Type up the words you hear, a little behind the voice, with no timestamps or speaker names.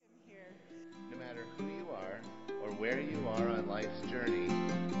where you are on life's journey,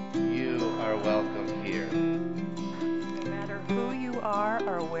 you are welcome here. No matter who you are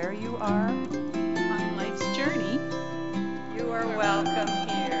or where you are on life's journey, you are welcome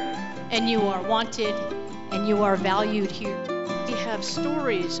here. And you are wanted and you are valued here. We have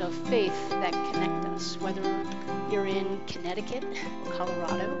stories of faith that connect us, whether you're in Connecticut,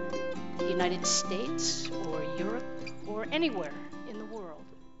 Colorado, the United States, or Europe, or anywhere in the world.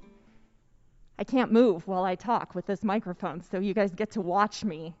 I can't move while I talk with this microphone, so you guys get to watch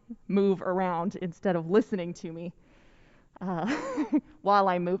me move around instead of listening to me while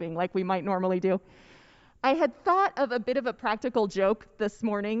I'm moving like we might normally do. I had thought of a bit of a practical joke this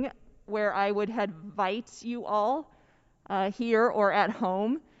morning where I would invite you all here or at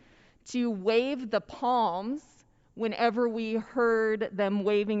home to wave the palms whenever we heard them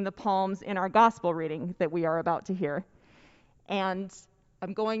waving the palms in our gospel reading that we are about to hear. And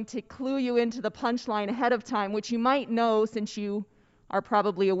I'm going to clue you into the punchline ahead of time, which you might know since you are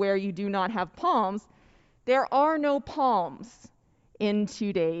probably aware you do not have palms. There are no palms in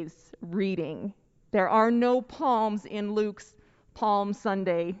today's reading. There are no palms in Luke's Palm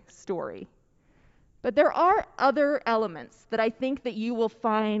Sunday story. But there are other elements that I think that you will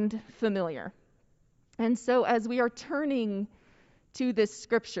find familiar. And so as we are turning to this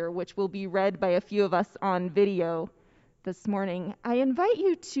scripture, which will be read by a few of us on video this morning, I invite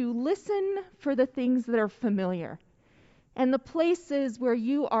you to listen for the things that are familiar and the places where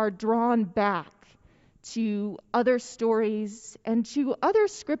you are drawn back to other stories and to other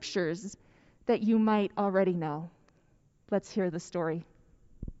scriptures that you might already know. Let's hear the story.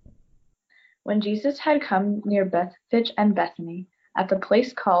 When Jesus had come near Bethphage and Bethany, at the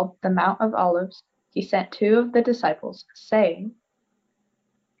place called the Mount of Olives, he sent 2 of the disciples, saying,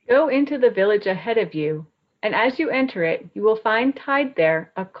 "Go into the village ahead of you, and as you enter it, you will find tied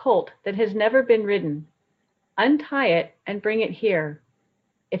there a colt that has never been ridden. Untie it and bring it here.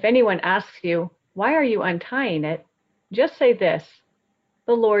 If anyone asks you, 'Why are you untying it?' just say this,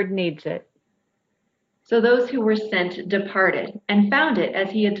 'The Lord needs it.'" So those who were sent departed and found it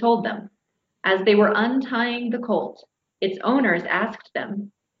as he had told them. As they were untying the colt, its owners asked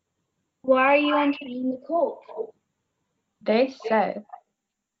them, "Why are you untying the colt?" They said,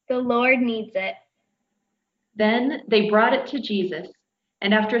 "The Lord needs it." Then they brought it to Jesus,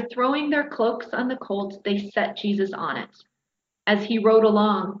 and after throwing their cloaks on the colt, they set Jesus on it. As he rode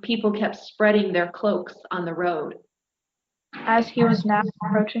along, people kept spreading their cloaks on the road. As he was now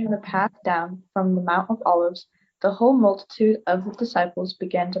approaching the path down from the Mount of Olives, the whole multitude of the disciples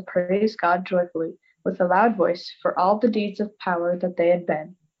began to praise God joyfully with a loud voice for all the deeds of power that they had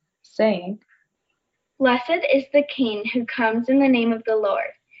been, saying, "Blessed is the King who comes in the name of the Lord.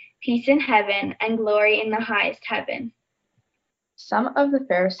 Peace in heaven and glory in the highest heaven." Some of the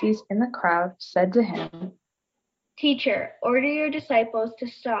Pharisees in the crowd said to him, "Teacher, order your disciples to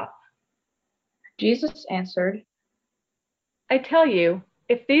stop." Jesus answered, "I tell you,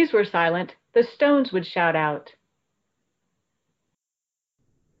 if these were silent, the stones would shout out."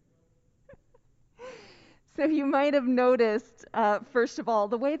 So you might have noticed, first of all,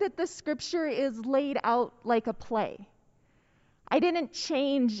 the way that the scripture is laid out like a play. I didn't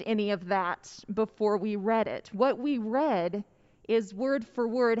change any of that before we read it. What we read is word for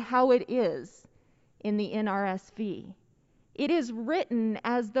word how it is in the NRSV. It is written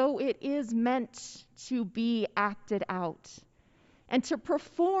as though it is meant to be acted out and to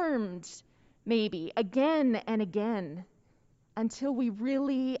performed maybe again and again until we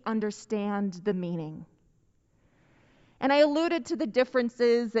really understand the meaning. And I alluded to the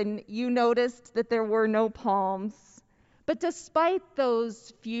differences, and you noticed that there were no palms. But despite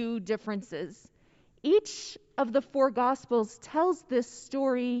those few differences, each of the 4 Gospels tells this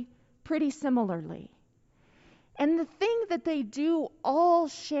story pretty similarly. And the thing that they do all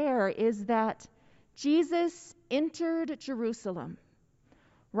share is that Jesus entered Jerusalem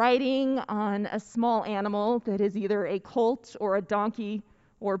riding on a small animal that is either a colt or a donkey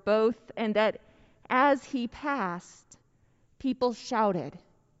or both, and that as he passed, people shouted,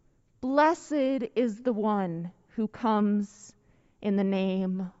 "Blessed is the one who comes in the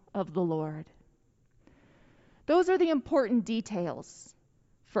name of the Lord." Those are the important details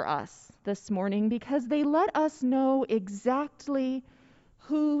for us this morning because they let us know exactly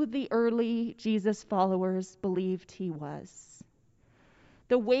who the early Jesus followers believed he was.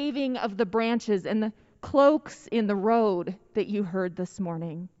 The waving of the branches and the cloaks in the road that you heard this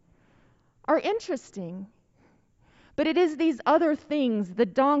morning are interesting. But it is these other things, the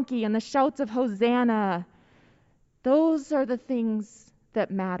donkey and the shouts of Hosanna, those are the things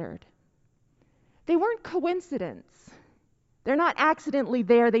that mattered. They weren't coincidence. They're not accidentally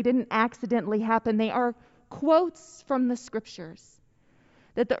there. They didn't accidentally happen. They are quotes from the scriptures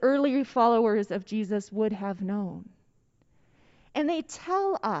that the early followers of Jesus would have known. And they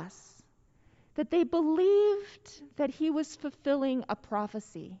tell us that they believed that he was fulfilling a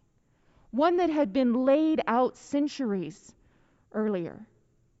prophecy, one that had been laid out centuries earlier.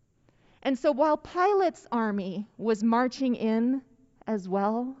 And so while Pilate's army was marching in as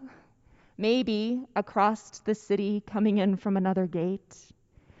well, maybe across the city coming in from another gate,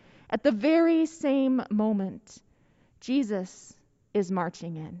 at the very same moment, Jesus is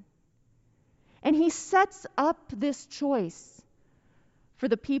marching in. And he sets up this choice for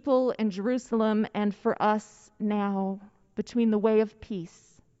the people in Jerusalem and for us now between the way of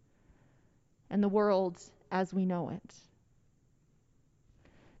peace and the world as we know it.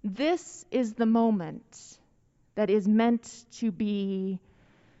 This is the moment that is meant to be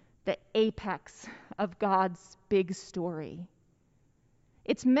the apex of God's big story.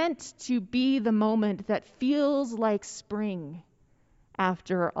 It's meant to be the moment that feels like spring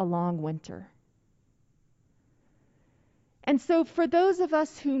after a long winter. And so for those of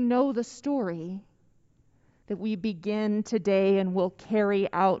us who know the story that we begin today and will carry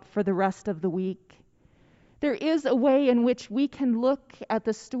out for the rest of the week, there is a way in which we can look at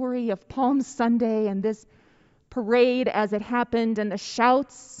the story of Palm Sunday and this parade as it happened and the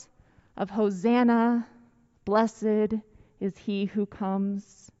shouts of Hosanna, blessed is he who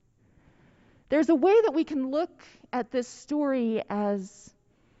comes. There's a way that we can look at this story as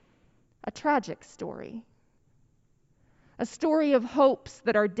a tragic story. A story of hopes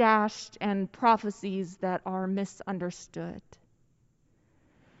that are dashed and prophecies that are misunderstood.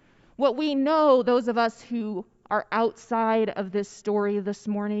 What we know, those of us who are outside of this story this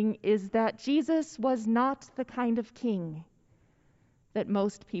morning, is that Jesus was not the kind of king that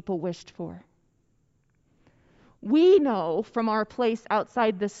most people wished for. We know from our place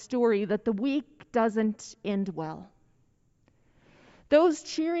outside this story that the week doesn't end well. Those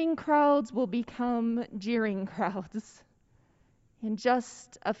cheering crowds will become jeering crowds in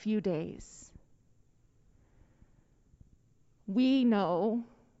just a few days. We know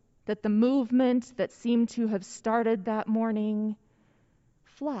that the movement that seemed to have started that morning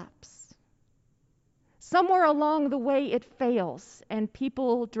flaps. Somewhere along the way it fails and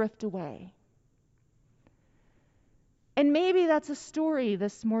people drift away. And maybe that's a story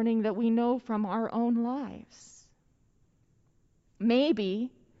this morning that we know from our own lives.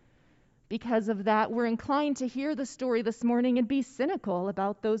 Maybe because of that, we're inclined to hear the story this morning and be cynical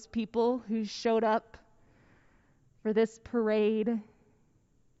about those people who showed up for this parade.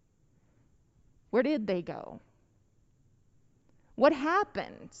 Where did they go? What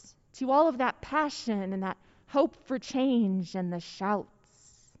happened to all of that passion and that hope for change and the shouts?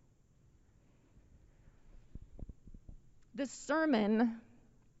 This sermon,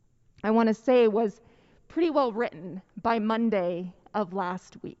 I want to say, was pretty well written by Monday of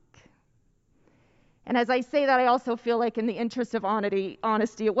last week. And as I say that, I also feel like in the interest of honesty,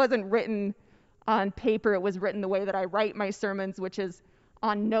 it wasn't written on paper. It was written the way that I write my sermons, which is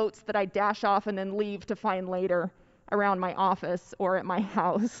on notes that I dash off and then leave to find later around my office or at my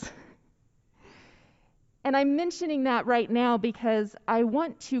house. And I'm mentioning that right now because I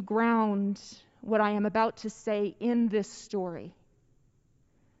want to ground what I am about to say in this story.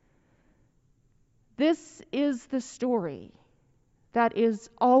 This is the story that is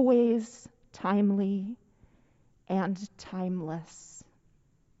always timely and timeless.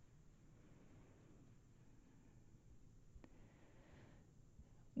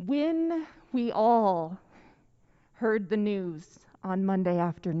 When we all heard the news on Monday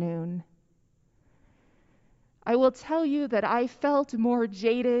afternoon, I will tell you that I felt more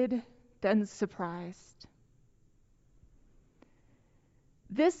jaded than surprised.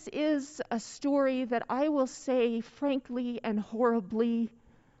 This is a story that I will say frankly and horribly,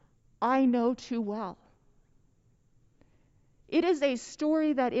 I know too well. It is a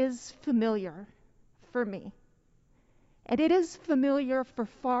story that is familiar for me. And it is familiar for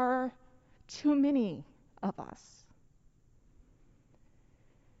far too many of us.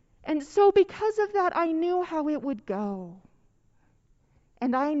 And so because of that, I knew how it would go.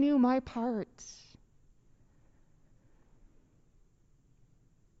 And I knew my part.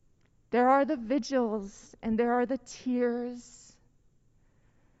 There are the vigils, and there are the tears.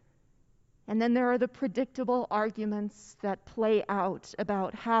 And then there are the predictable arguments that play out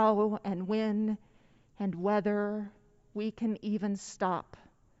about how and when and whether we can even stop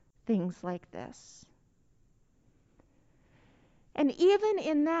things like this. And even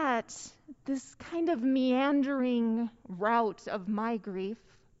in that, this kind of meandering route of my grief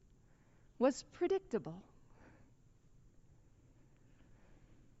was predictable.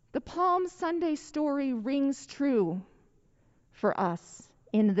 The The Palm Sunday story rings true for us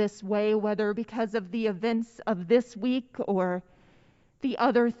in this way, whether because of the events of this week or the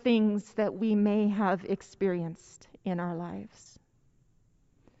other things that we may have experienced in our lives.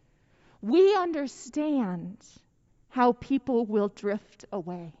 We understand how people will drift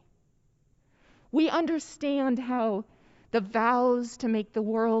away. We understand how the vows to make the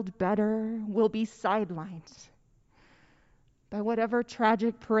world better will be sidelined by whatever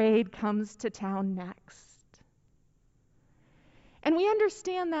tragic parade comes to town next. And we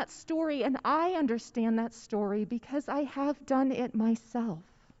understand that story, and I understand that story because I have done it myself.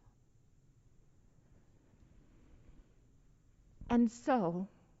 And so,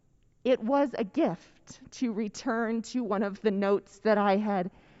 it was a gift to return to one of the notes that I had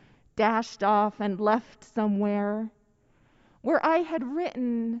dashed off and left somewhere, where I had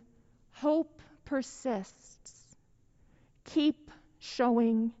written, "Hope persists. Keep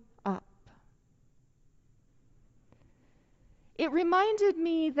showing up." It reminded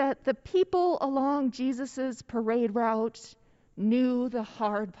me that the people along Jesus' parade route knew the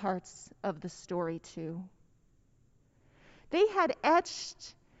hard parts of the story too. They had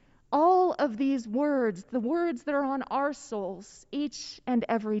etched all of these words, the words that are on our souls each and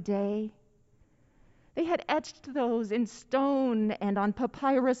every day. They had etched those in stone and on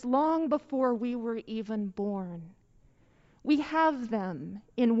papyrus long before we were even born. We have them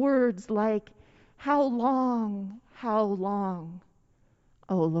in words like, how long,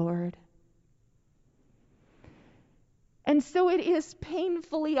 O Lord? And so it is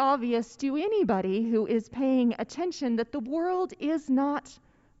painfully obvious to anybody who is paying attention that the world is not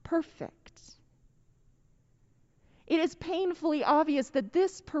perfect. It is painfully obvious that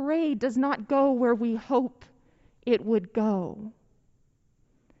this parade does not go where we hope it would go.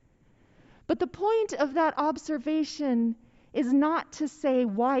 But the point of that observation is not to say,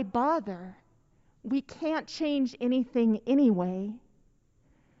 why bother? We can't change anything anyway.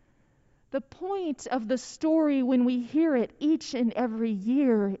 The point of the story when we hear it each and every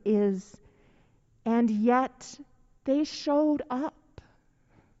year is, and yet they showed up.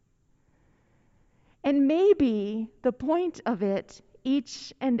 And maybe the point of it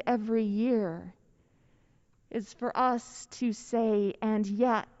each and every year is for us to say, and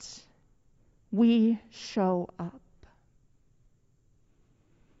yet we show up.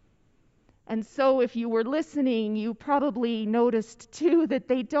 And so if you were listening, you probably noticed too that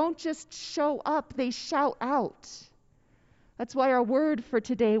they don't just show up, they shout out. That's why our word for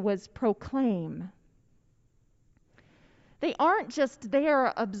today was proclaim. They aren't just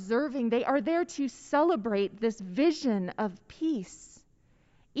there observing, they are there to celebrate this vision of peace,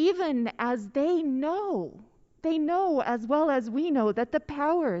 even as they know as well as we know that the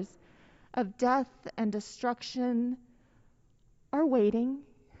powers of death and destruction are waiting.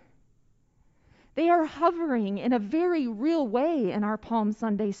 They are hovering in a very real way in our Palm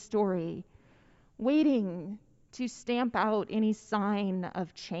Sunday story, waiting to stamp out any sign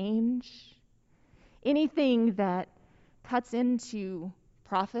of change, anything that cuts into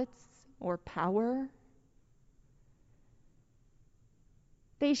profits or power.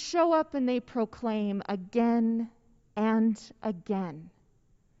 They show up and they proclaim again and again,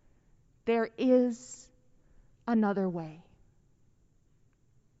 there is another way.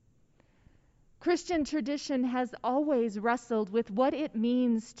 Christian tradition has always wrestled with what it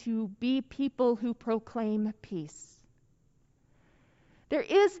means to be people who proclaim peace. There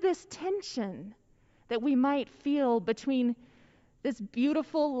is this tension that we might feel between this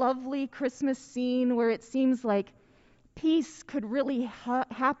beautiful, lovely Christmas scene where it seems like peace could really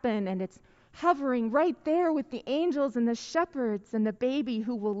happen, and it's hovering right there with the angels and the shepherds and the baby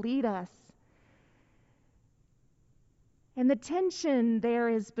who will lead us. And the tension there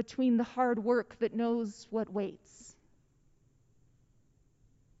is between the hard work that knows what waits.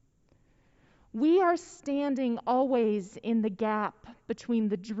 We are standing always in the gap between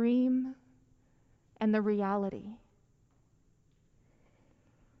the dream and the reality.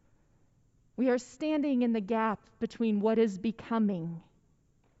 We are standing in the gap between what is becoming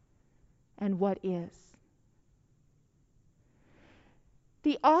and what is.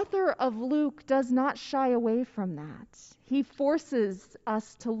 The author of Luke does not shy away from that. He forces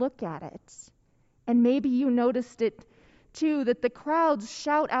us to look at it. And maybe you noticed it too, that the crowds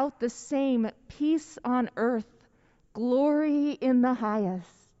shout out the same peace on earth, glory in the highest,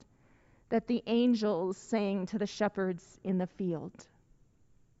 that the angels sang to the shepherds in the field.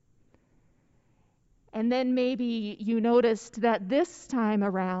 And then maybe you noticed that this time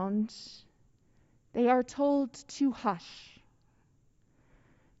around, they are told to hush.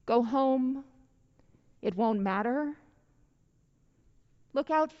 Go home, it won't matter. Look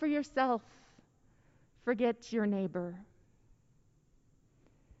out for yourself. Forget your neighbor.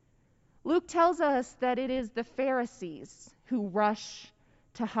 Luke tells us that it is the Pharisees who rush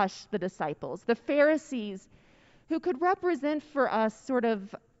to hush the disciples. The Pharisees who could represent for us sort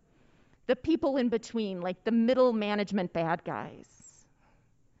of the people in between, like the middle management bad guys.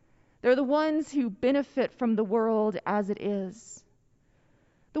 They're the ones who benefit from the world as it is.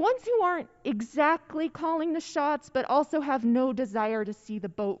 The ones who aren't exactly calling the shots, but also have no desire to see the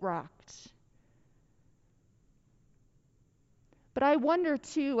boat rocked. But I wonder,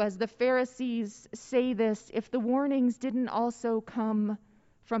 too, as the Pharisees say this, if the warnings didn't also come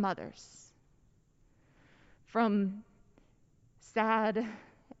from others. From sad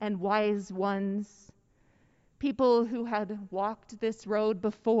and wise ones, people who had walked this road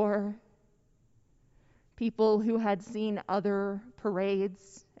before, people who had seen other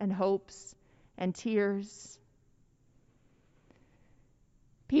parades and hopes and tears,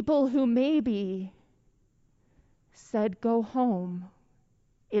 people who maybe said, "Go home,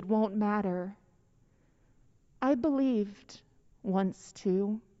 it won't matter." I believed once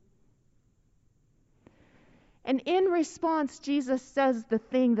too. And in response, Jesus says the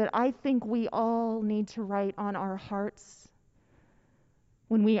thing that I think we all need to write on our hearts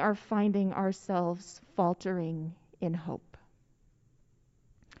when we are finding ourselves faltering in hope.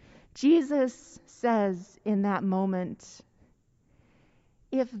 Jesus says in that moment,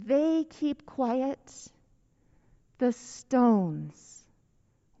 if they keep quiet, the stones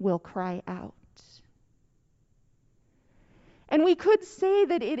will cry out. And we could say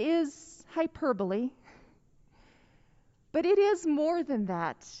that it is hyperbole, but it is more than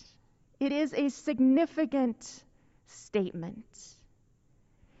that. It is a significant statement.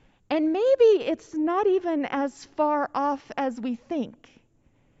 And maybe it's not even as far off as we think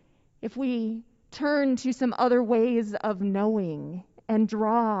if we turn to some other ways of knowing and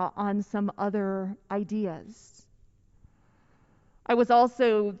draw on some other ideas. I was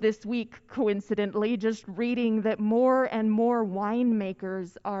also this week, coincidentally, just reading that more and more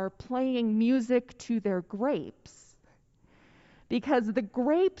winemakers are playing music to their grapes because the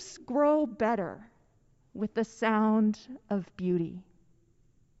grapes grow better with the sound of beauty.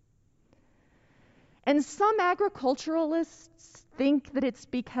 And some agriculturalists think that it's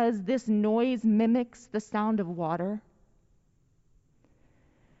because this noise mimics the sound of water.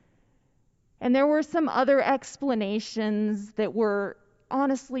 And there were some other explanations that were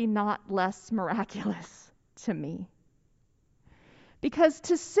honestly not less miraculous to me. Because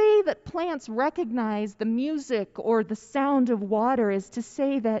to say that plants recognize the music or the sound of water is to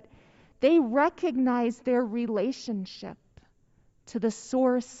say that they recognize their relationship to the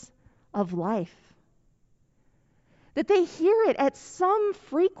source of life. That they hear it at some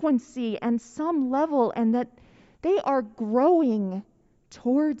frequency and some level, and that they are growing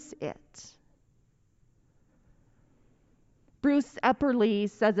towards it. Bruce Epperly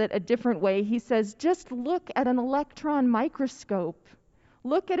says it a different way. He says, just look at an electron microscope.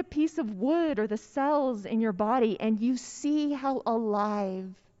 Look at a piece of wood or the cells in your body, and you see how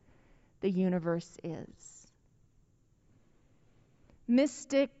alive the universe is.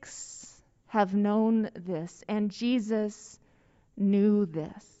 Mystics have known this, and Jesus knew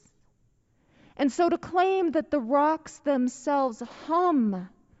this. And so to claim that the rocks themselves hum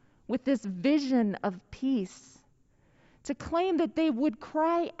with this vision of peace, to claim that they would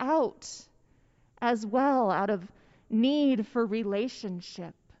cry out as well out of need for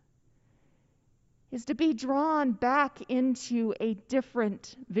relationship, is to be drawn back into a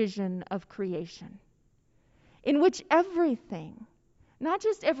different vision of creation, in which everything, not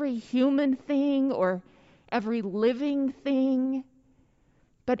just every human thing or every living thing,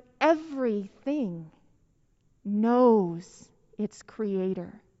 but everything knows its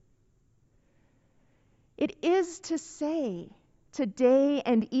creator. It is to say today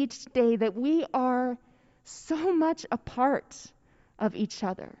and each day that we are so much a part of each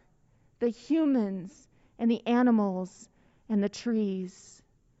other, the humans and the animals and the trees,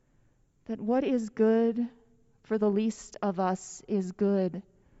 that what is good for the least of us is good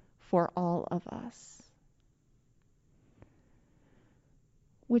for all of us.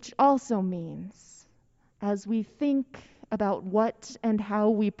 Which also means, as we think about what and how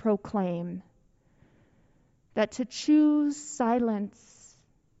we proclaim, that to choose silence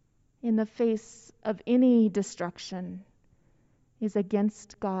in the face of any destruction is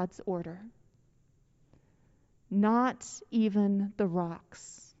against God's order. Not even the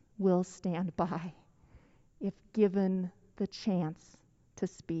rocks will stand by if given the chance to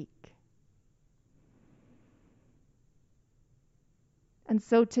speak. And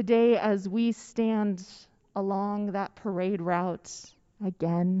so today, as we stand along that parade route,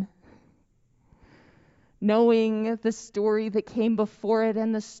 again, knowing the story that came before it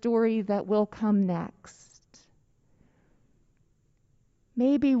and the story that will come next.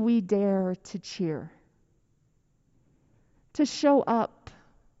 Maybe we dare to cheer, to show up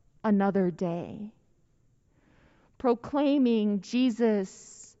another day, proclaiming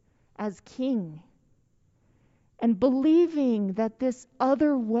Jesus as King and believing that this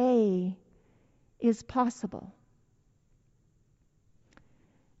other way is possible.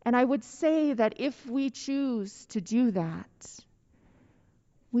 And I would say that if we choose to do that,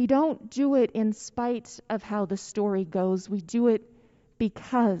 we don't do it in spite of how the story goes. We do it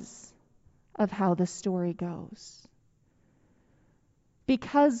because of how the story goes.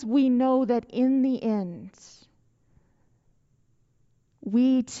 Because we know that in the end,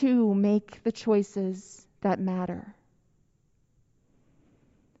 we too make the choices that matter.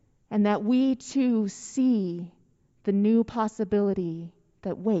 And that we too see the new possibility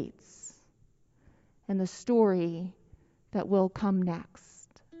that waits and the story that will come next.